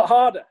just a lot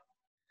harder.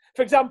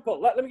 For example,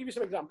 let me give you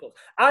some examples.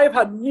 I have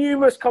had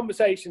numerous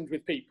conversations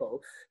with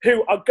people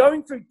who are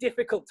going through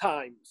difficult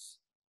times.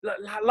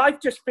 Life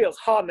just feels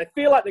hard and they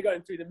feel like they're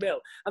going through the mill.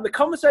 And the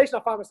conversation I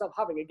find myself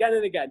having again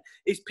and again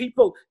is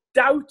people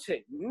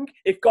doubting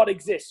if God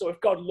exists or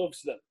if God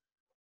loves them.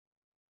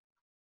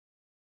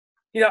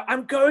 You know,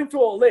 I'm going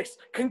through all this.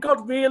 Can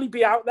God really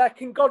be out there?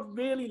 Can God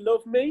really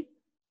love me?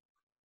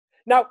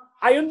 Now,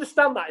 I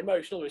understand that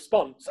emotional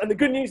response. And the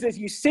good news is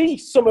you see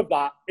some of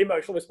that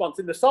emotional response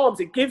in the Psalms.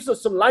 It gives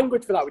us some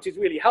language for that, which is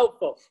really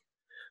helpful.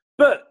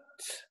 But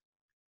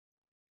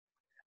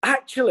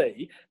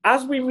actually,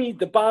 as we read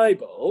the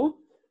Bible,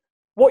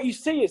 what you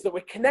see is that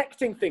we're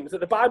connecting things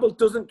that the Bible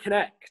doesn't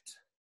connect.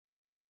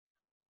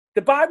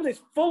 The Bible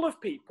is full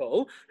of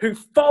people who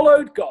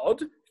followed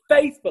God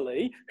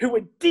faithfully, who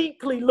were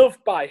deeply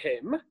loved by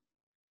him,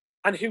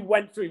 and who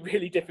went through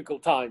really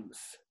difficult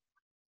times.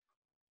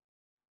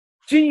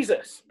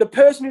 Jesus, the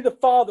person who the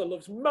Father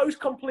loves most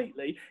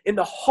completely in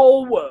the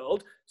whole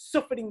world,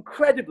 suffered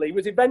incredibly,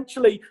 was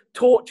eventually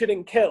tortured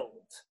and killed.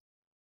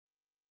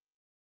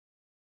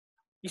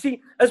 You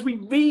see, as we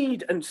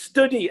read and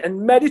study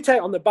and meditate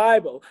on the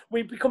Bible,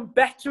 we become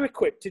better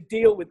equipped to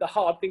deal with the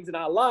hard things in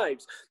our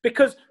lives,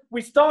 because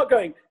we start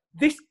going,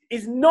 this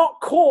is not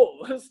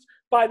caused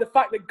by the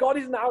fact that God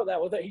isn't out there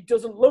or that he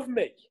doesn't love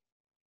me.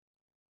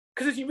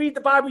 Because as you read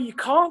the Bible, you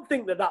can't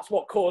think that that's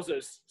what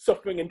causes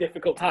suffering and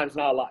difficult times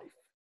in our life.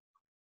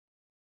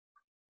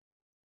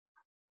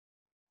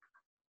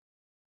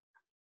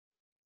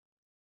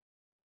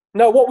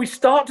 No, what we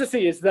start to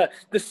see is that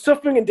the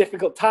suffering and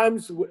difficult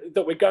times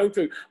that we're going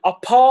through are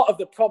part of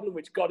the problem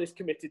which God is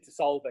committed to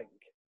solving.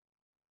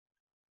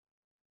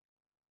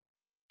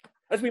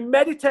 As we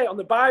meditate on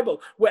the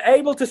Bible, we're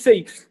able to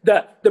see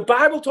that the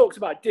Bible talks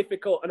about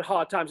difficult and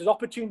hard times as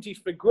opportunities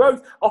for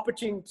growth,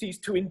 opportunities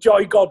to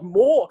enjoy God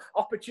more,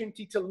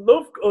 opportunity to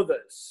love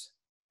others.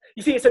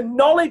 You see, it's a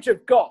knowledge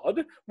of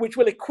God which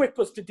will equip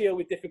us to deal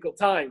with difficult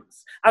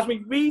times. As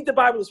we read the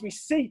Bible, as we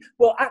see,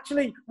 well,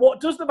 actually,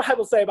 what does the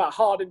Bible say about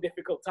hard and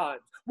difficult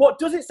times? What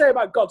does it say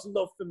about God's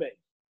love for me?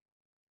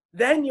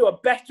 Then you are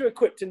better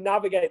equipped to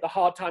navigate the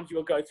hard times you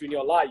will go through in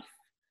your life.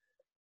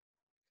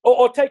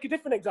 Or take a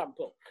different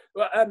example.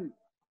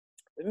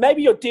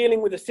 Maybe you're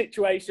dealing with a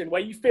situation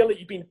where you feel that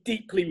you've been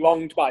deeply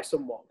wronged by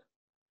someone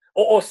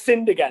or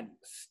sinned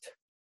against.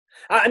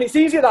 And it's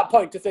easy at that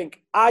point to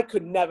think, I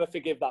could never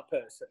forgive that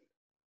person.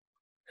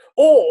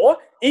 Or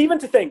even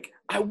to think,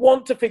 I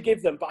want to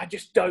forgive them, but I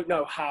just don't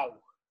know how.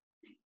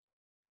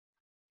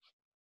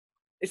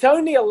 It's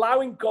only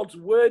allowing God's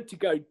word to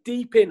go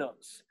deep in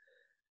us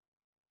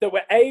that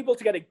we're able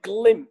to get a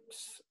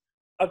glimpse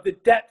of the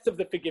depth of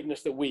the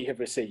forgiveness that we have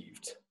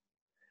received.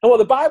 And what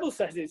the Bible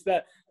says is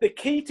that the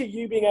key to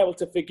you being able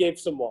to forgive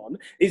someone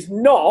is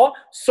not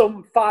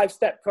some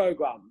 5-step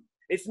program.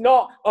 It's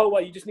not, oh,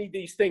 well, you just need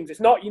these things.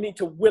 It's not, you need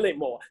to will it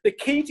more. The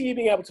key to you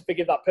being able to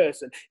forgive that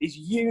person is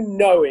you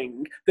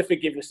knowing the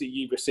forgiveness that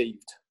you've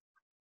received.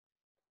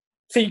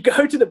 So you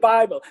go to the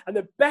Bible, and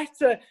the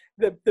better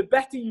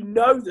you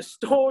know the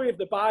story of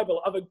the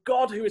Bible of a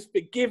God who has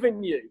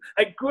forgiven you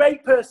at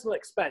great personal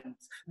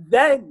expense,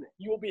 then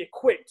you will be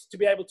equipped to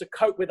be able to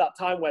cope with that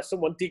time where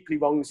someone deeply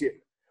wrongs you,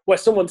 where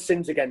someone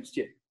sins against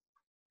you.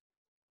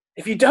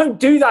 If you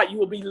don't do that, you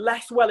will be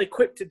less well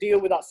equipped to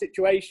deal with that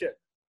situation.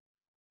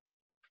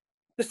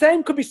 The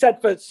same could be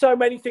said for so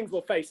many things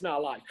we'll face in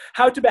our life.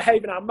 How to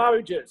behave in our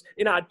marriages,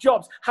 in our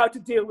jobs, how to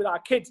deal with our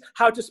kids,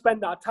 how to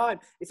spend our time.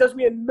 It's as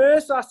we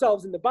immerse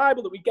ourselves in the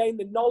Bible that we gain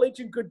the knowledge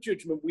and good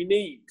judgment we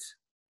need.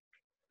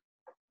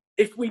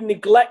 If we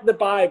neglect the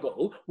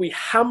Bible, we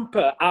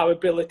hamper our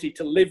ability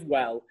to live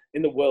well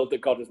in the world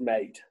that God has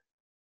made.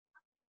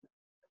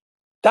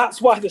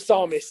 That's why the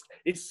psalmist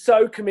is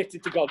so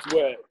committed to God's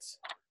words.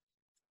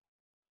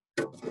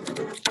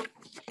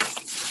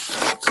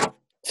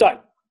 So,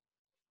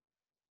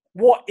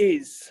 what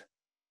is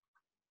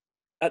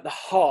at the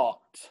heart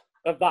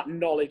of that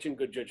knowledge and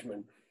good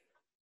judgment?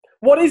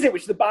 What is it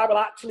which the Bible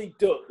actually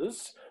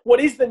does? What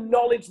is the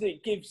knowledge that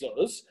it gives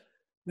us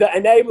that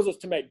enables us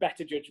to make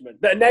better judgment,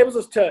 that enables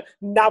us to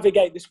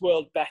navigate this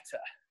world better?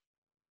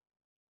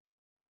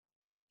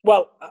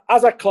 Well,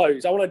 as I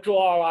close, I want to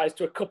draw our eyes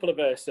to a couple of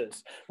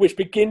verses which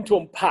begin to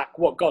unpack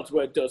what God's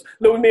word does.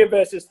 Look with me at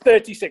verses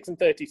 36 and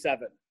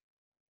 37.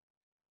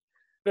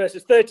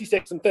 Verses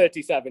 36 and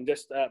 37,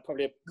 just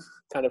probably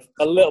kind of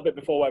a little bit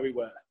before where we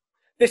were.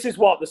 This is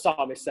what the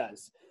psalmist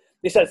says.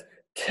 He says,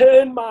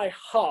 turn my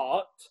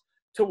heart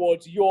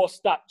towards your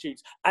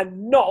statutes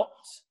and not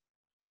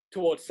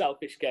towards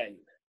selfish gain.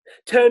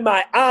 Turn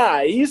my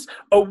eyes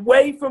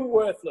away from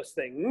worthless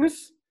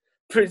things.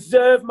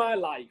 Preserve my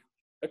life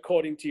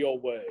according to your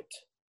word.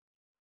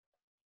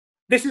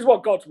 This is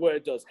what God's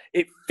word does.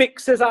 It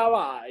fixes our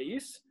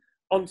eyes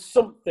on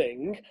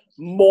something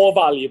more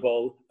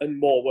valuable and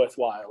more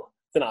worthwhile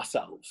than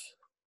ourselves.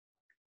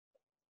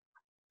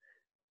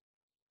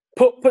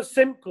 Put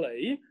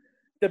simply,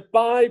 the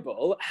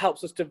Bible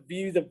helps us to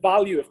view the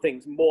value of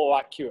things more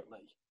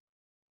accurately.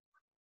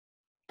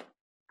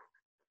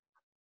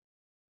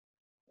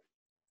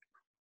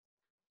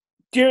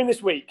 During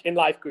this week in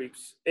life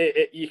groups,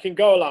 you can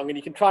go along and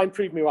you can try and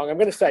prove me wrong. I'm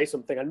going to say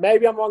something, and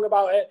maybe I'm wrong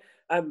about it,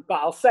 but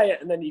I'll say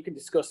it, and then you can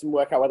discuss and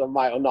work out whether I'm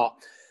right or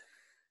not.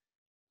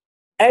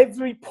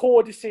 Every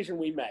poor decision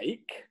we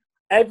make,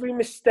 every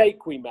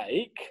mistake we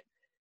make,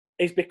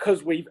 is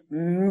because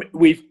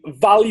we've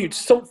valued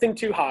something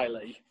too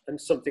highly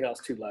and something else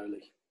too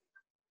lowly.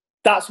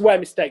 That's where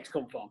mistakes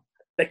come from.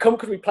 They come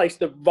because we place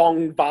the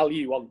wrong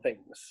value on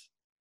things.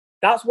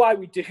 That's why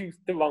we do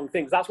the wrong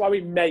things. That's why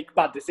we make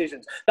bad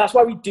decisions. That's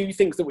why we do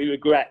things that we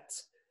regret.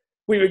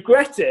 We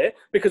regret it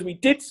because we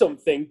did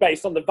something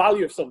based on the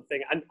value of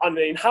something, and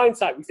in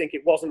hindsight, we think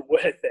it wasn't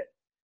worth it.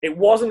 It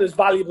wasn't as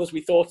valuable as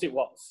we thought it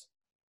was.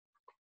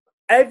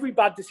 Every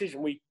bad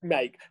decision we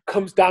make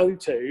comes down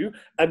to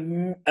a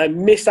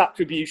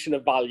misattribution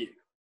of value.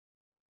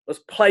 Us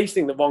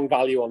placing the wrong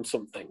value on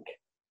something.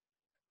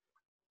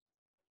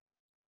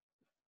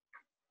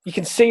 You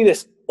can see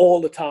this all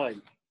the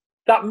time.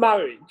 That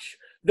marriage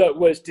that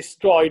was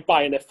destroyed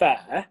by an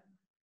affair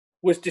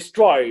was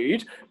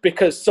destroyed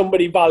because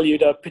somebody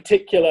valued a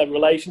particular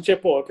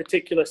relationship or a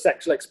particular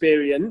sexual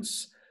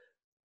experience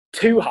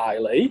too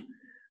highly,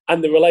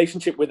 and the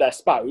relationship with their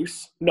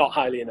spouse not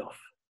highly enough.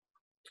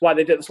 That's why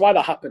they did. That's why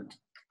that happened.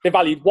 They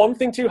valued one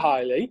thing too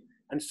highly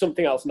and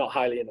something else not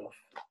highly enough.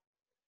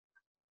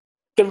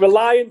 The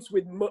reliance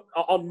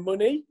on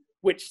money,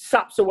 which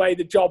saps away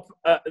the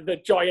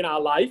joy in our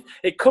life,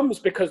 it comes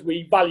because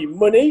we value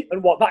money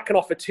and what that can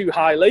offer too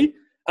highly,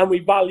 and we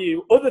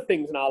value other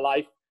things in our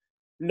life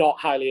not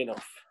highly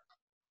enough.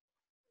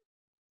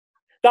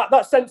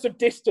 That sense of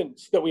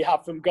distance that we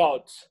have from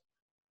God,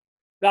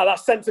 that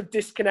sense of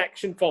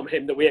disconnection from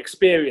him that we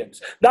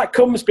experience, that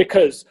comes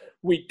because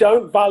we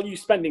don't value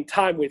spending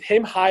time with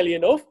him highly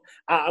enough,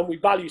 and we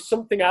value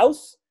something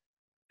else,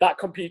 that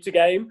computer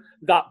game,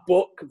 that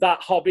book, that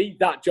hobby,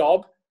 that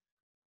job,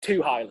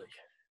 too highly.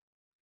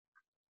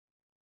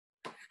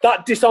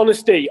 That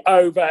dishonesty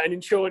over an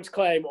insurance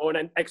claim or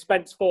an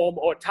expense form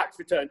or a tax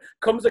return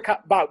comes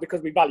about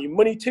because we value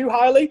money too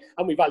highly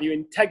and we value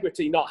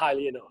integrity not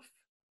highly enough.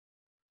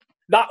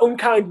 That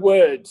unkind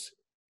words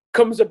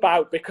comes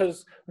about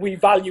because we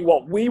value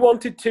what we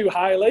wanted too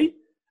highly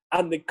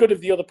and the good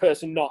of the other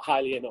person not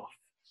highly enough.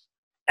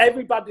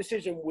 Every bad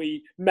decision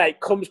we make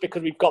comes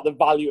because we've got the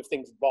value of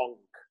things wrong.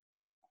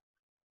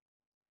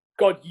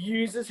 God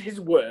uses his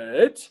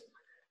word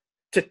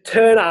to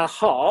turn our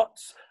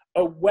hearts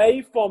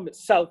away from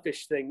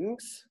selfish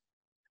things,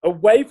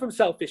 away from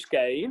selfish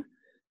gain,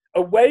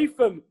 away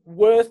from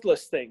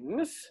worthless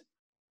things,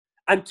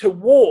 and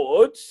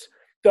towards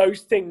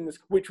those things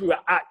which we were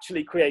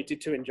actually created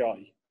to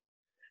enjoy.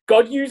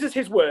 God uses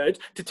his word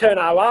to turn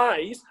our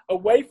eyes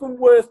away from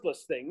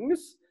worthless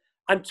things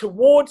and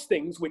towards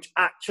things which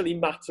actually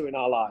matter in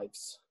our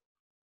lives.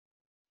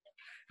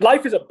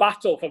 Life is a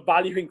battle for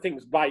valuing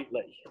things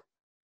rightly.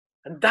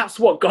 And that's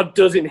what God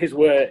does in his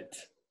word.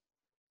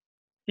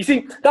 You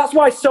see, that's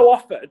why so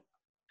often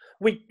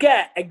we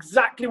get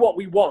exactly what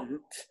we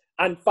want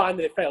and find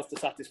that it fails to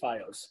satisfy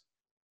us.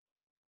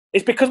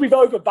 It's because we've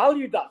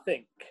overvalued that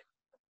thing.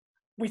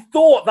 We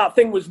thought that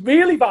thing was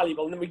really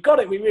valuable, and then we got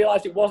it and we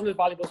realized it wasn't as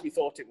valuable as we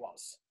thought it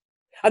was.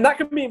 And that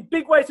can be in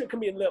big ways, or it can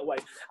be in little ways.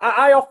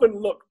 I often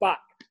look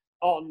back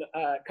on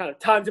kind of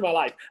times in my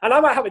life, and I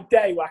might have a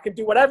day where I can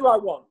do whatever I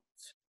want.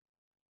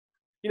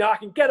 You know, I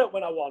can get up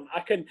when I want. I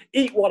can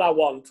eat what I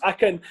want. I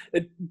can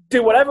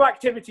do whatever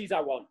activities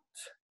I want.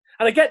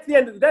 And I get to the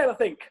end of the day and I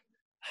think,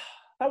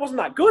 that wasn't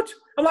that good.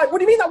 I'm like, what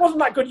do you mean that wasn't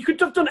that good? You could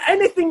have done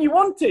anything you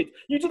wanted.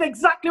 You did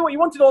exactly what you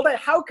wanted all day.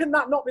 How can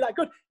that not be that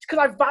good? It's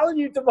because I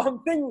valued the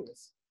wrong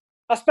things.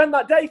 I spent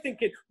that day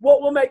thinking,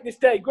 what will make this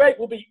day great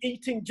will be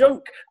eating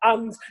junk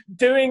and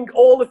doing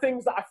all the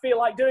things that I feel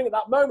like doing at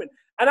that moment.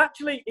 And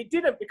actually, it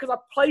didn't, because I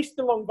placed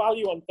the wrong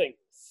value on things.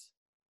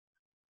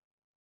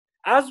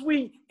 As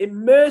we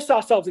immerse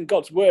ourselves in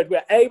God's word,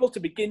 we're able to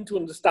begin to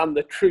understand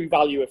the true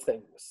value of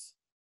things.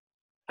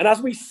 And as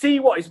we see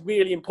what is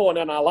really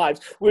important in our lives,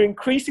 we're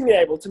increasingly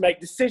able to make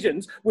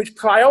decisions which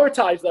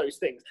prioritize those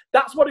things.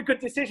 That's what a good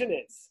decision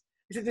is.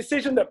 It's a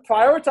decision that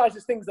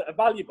prioritizes things that are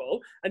valuable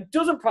and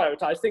doesn't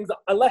prioritize things that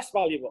are less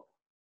valuable.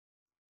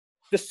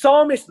 The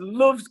psalmist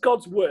loves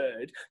God's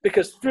word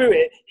because through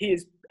it, he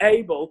is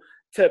able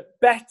to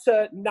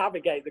better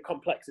navigate the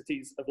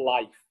complexities of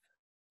life.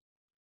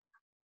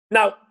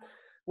 Now,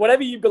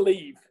 whatever you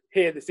believe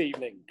here this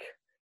evening,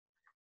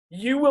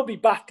 you will be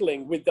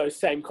battling with those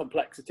same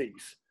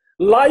complexities.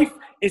 Life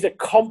is a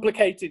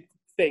complicated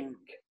thing.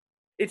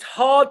 It's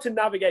hard to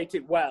navigate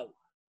it well.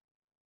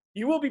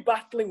 You will be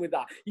battling with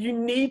that. You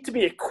need to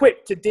be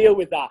equipped to deal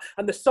with that.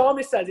 And the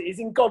psalmist says it is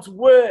in God's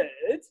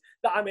word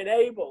that I'm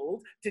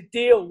enabled to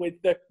deal with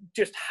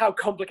just how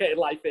complicated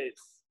life is.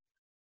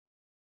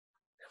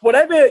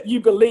 Whatever you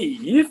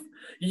believe,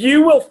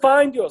 you will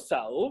find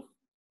yourself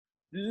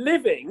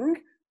living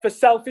for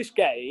selfish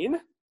gain,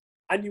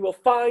 and you will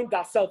find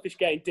that selfish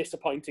gain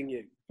disappointing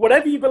you.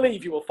 Whatever you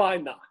believe, you will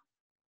find that.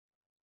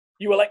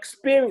 You will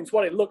experience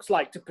what it looks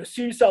like to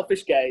pursue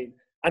selfish gain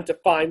and to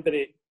find that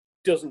it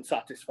doesn't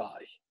satisfy.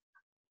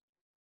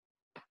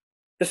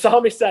 The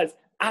psalmist says,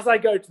 as I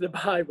go to the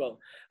Bible,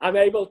 I'm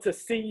able to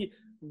see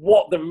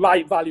what the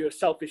right value of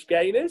selfish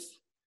gain is,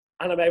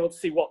 and I'm able to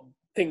see what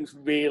things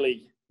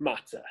really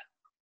matter.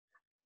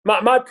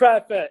 My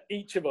prayer for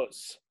each of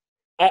us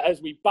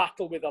as we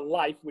battle with a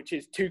life which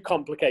is too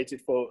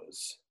complicated for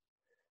us,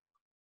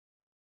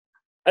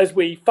 as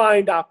we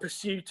find our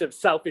pursuit of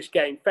selfish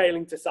gain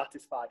failing to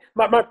satisfy.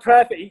 My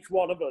prayer for each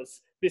one of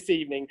us this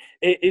evening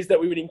is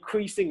that we would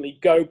increasingly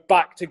go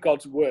back to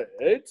God's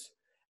word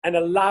and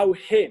allow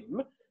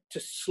him to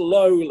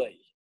slowly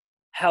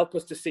help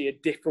us to see a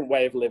different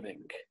way of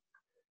living,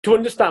 to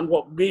understand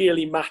what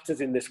really matters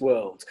in this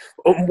world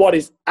and what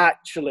is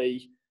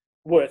actually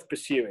worth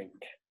pursuing.